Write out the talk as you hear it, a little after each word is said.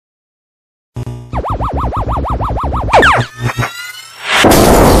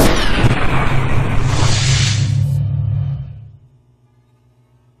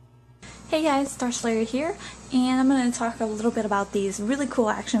Hey guys, Starslayer here, and I'm going to talk a little bit about these really cool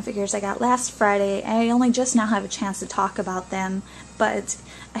action figures I got last Friday. I only just now have a chance to talk about them, but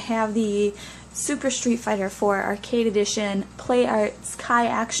I have the Super Street Fighter 4 Arcade Edition Play Arts Kai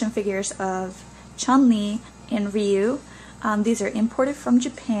action figures of Chun-Li and Ryu. These are imported from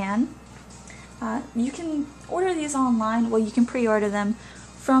Japan. You can order these online. Well, you can pre-order them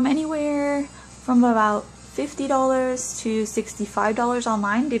from anywhere from about $50 to $65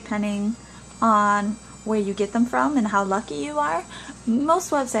 online, depending on where you get them from and how lucky you are. Most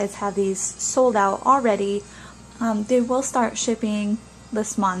websites have these sold out already. They will start shipping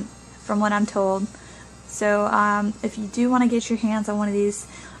this month, from what I'm told. So if you do want to get your hands on one of these,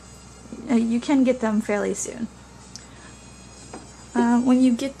 you can get them fairly soon. When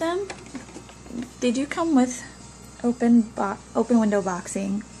you get them, they do come with open window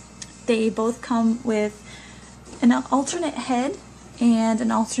boxing. They both come with an alternate head and an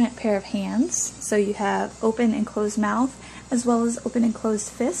alternate pair of hands. So you have open and closed mouth as well as open and closed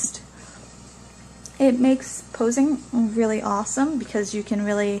fist. It makes posing really awesome because you can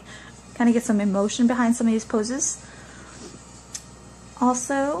really kind of get some emotion behind some of these poses.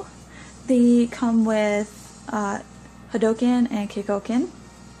 Also, they come with Hadoken and Kikoken,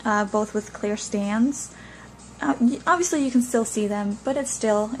 both with clear stands. Obviously you can still see them, but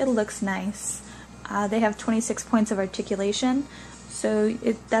it looks nice. They have 26 points of articulation, so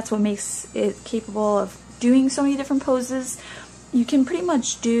that's what makes it capable of doing so many different poses. You can pretty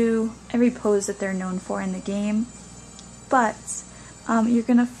much do every pose that they're known for in the game, but you're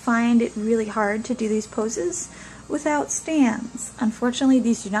going to find it really hard to do these poses without stands. Unfortunately,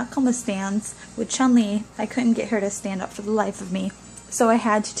 these do not come with stands. With Chun-Li, I couldn't get her to stand up for the life of me, so I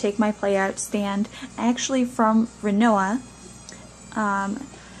had to take my play art stand actually from Renoa.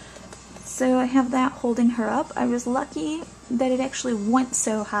 So I have that holding her up. I was lucky that it actually went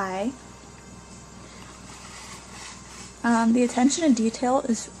so high. The attention to detail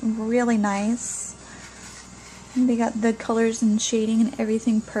is really nice. They got the colors and shading and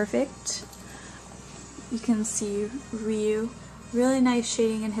everything perfect. You can see Ryu, really nice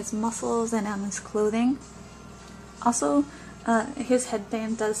shading in his muscles and on his clothing. Also, his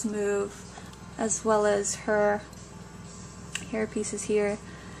headband does move, as well as her hair pieces here.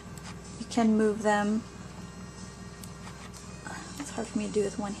 You can move them. It's hard for me to do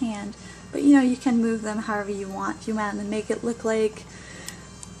with one hand, but you can move them however you want. If you want to make it look like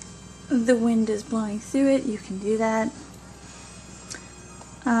the wind is blowing through it, you can do that.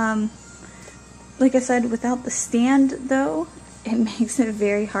 Like I said, without the stand though, it makes it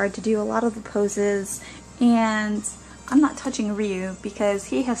very hard to do a lot of the poses, and I'm not touching Ryu because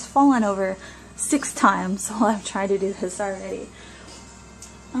he has fallen over 6 times while I've tried to do this already.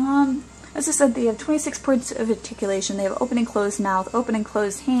 As I said, they have 26 points of articulation. They have open and closed mouth, open and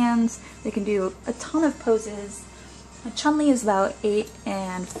closed hands. They can do a ton of poses. Chun-Li is about 8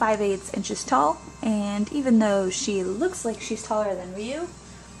 and 5/8 inches tall, and even though she looks like she's taller than Ryu,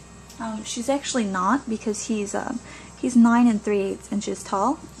 she's actually not, because he's 9 and 3/8 inches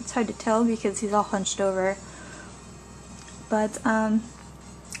tall. It's hard to tell because he's all hunched over. But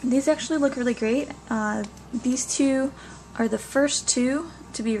these actually look really great. These two are the first two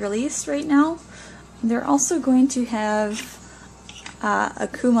to be released right now. They're also going to have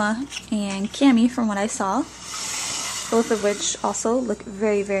Akuma and Cammy, from what I saw, both of which also look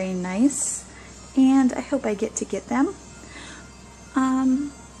very, very nice, and I hope I get to get them.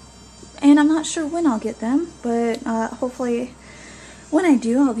 And I'm not sure when I'll get them, but hopefully when I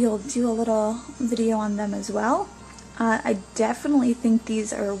do, I'll be able to do a little video on them as well. I definitely think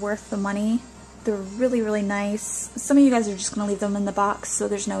these are worth the money. They're really, really nice. Some of you guys are just going to leave them in the box, so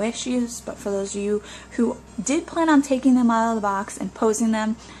there's no issues, but for those of you who did plan on taking them out of the box and posing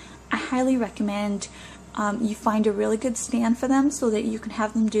them, I highly recommend you find a really good stand for them so that you can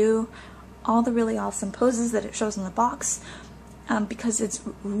have them do all the really awesome poses that it shows in the box, because it's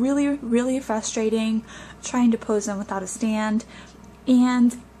really, really frustrating trying to pose them without a stand.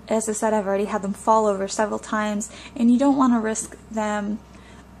 And as I said, I've already had them fall over several times, and you don't want to risk them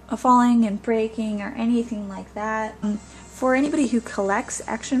falling and breaking or anything like that. For anybody who collects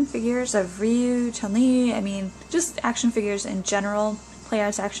action figures of Ryu, Chun-Li, I mean just action figures in general, play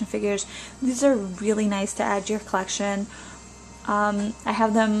arts action figures, these are really nice to add to your collection. I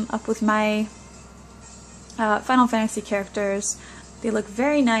have them up with my Final Fantasy characters. They look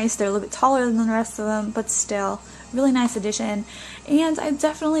very nice. They're a little bit taller than the rest of them, but still really nice addition. And I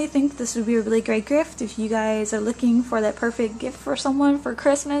definitely think this would be a really great gift if you guys are looking for that perfect gift for someone for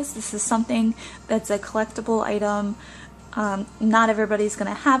Christmas. This is something that's a collectible item. Not everybody's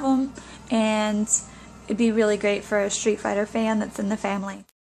gonna have them, and it'd be really great for a Street Fighter fan that's in the family.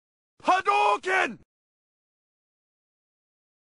 Hadouken!